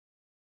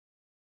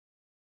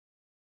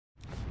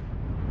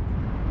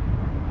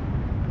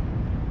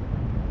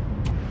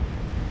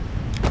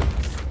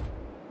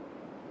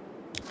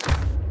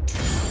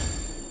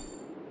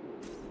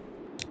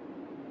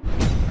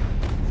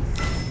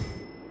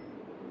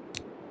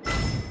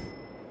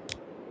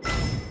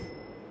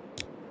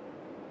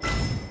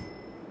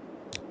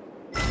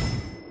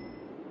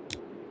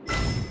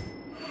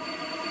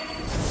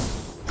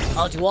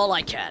I'll do all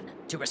I can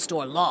to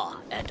restore law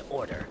and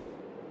order.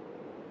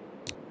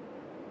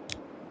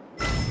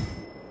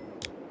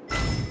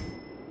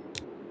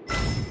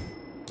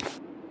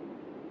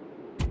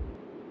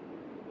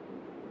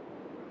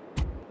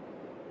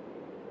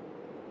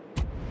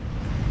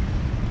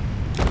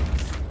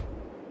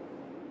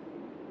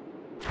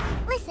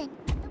 Listen.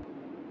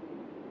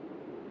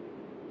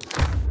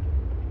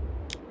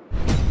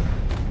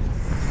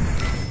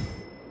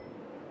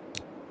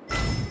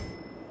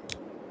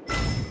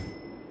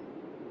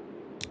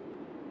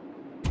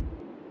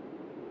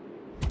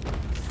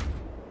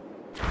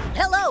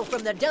 Hello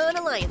from the Dawn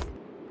Alliance.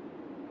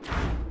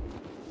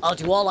 I'll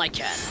do all I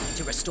can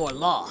to restore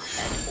law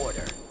and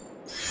order.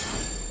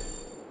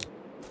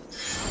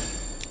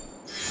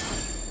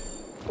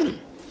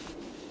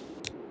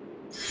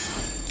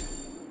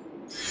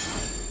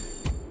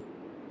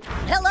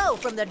 Hello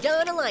from the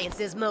Dawn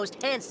Alliance's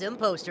most handsome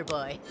poster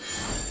boy.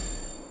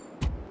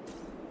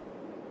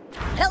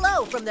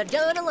 Hello from the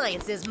Dawn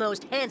Alliance's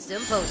most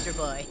handsome poster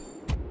boy.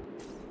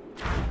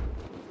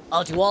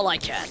 I'll do all I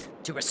can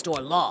to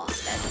restore law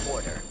and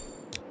order.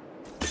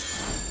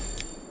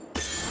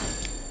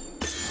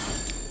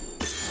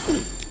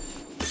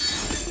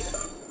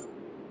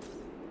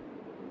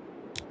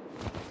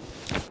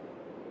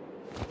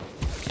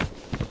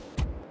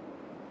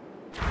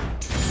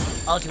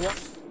 I'll do all...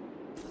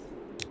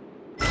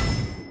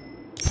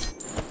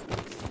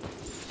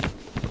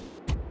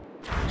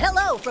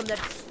 Hello from the...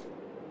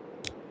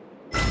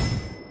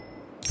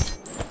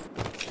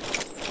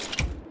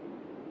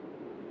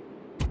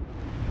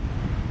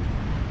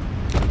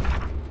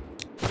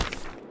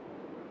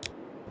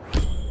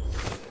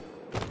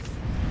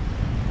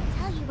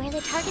 Tell you where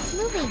the target's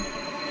moving.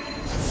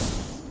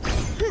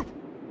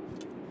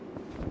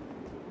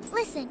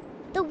 Listen,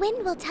 the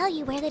wind will tell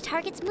you where the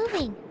target's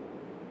moving.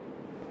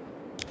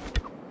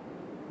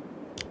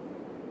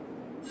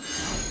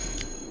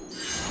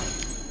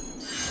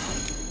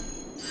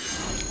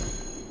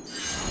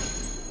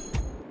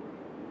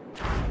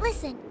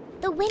 Listen,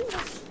 the wind will...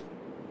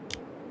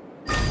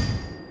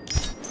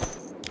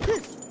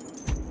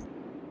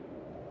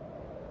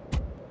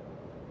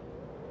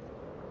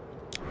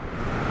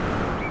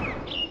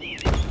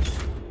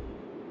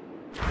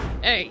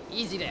 Hey,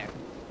 easy there.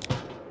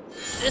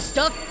 This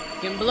stuff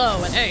can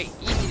blow, and hey,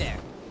 easy there.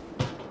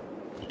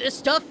 This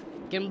stuff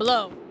can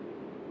blow.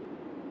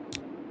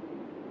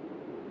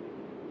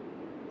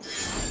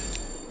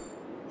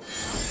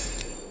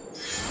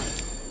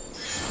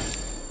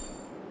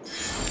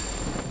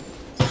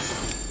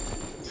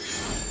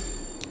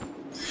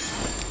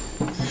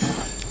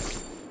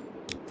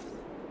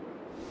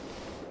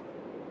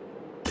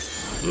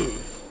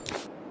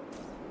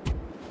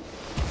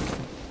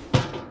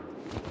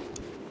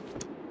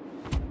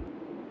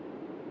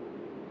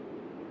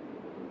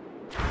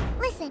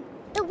 Listen,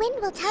 the wind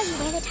will tell you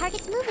where the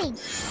target's moving.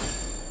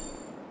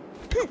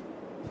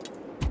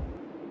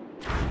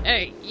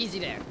 Hey, easy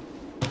there.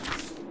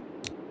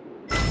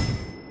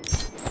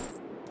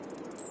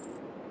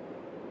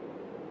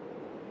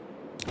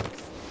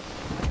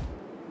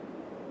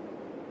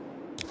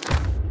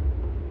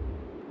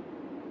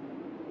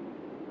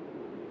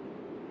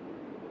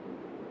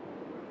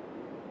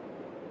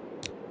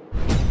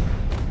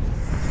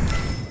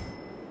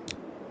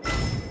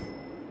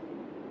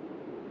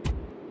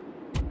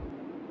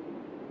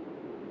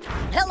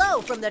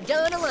 Hello from the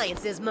Dawn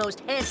Alliance's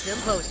most handsome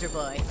poster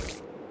boy.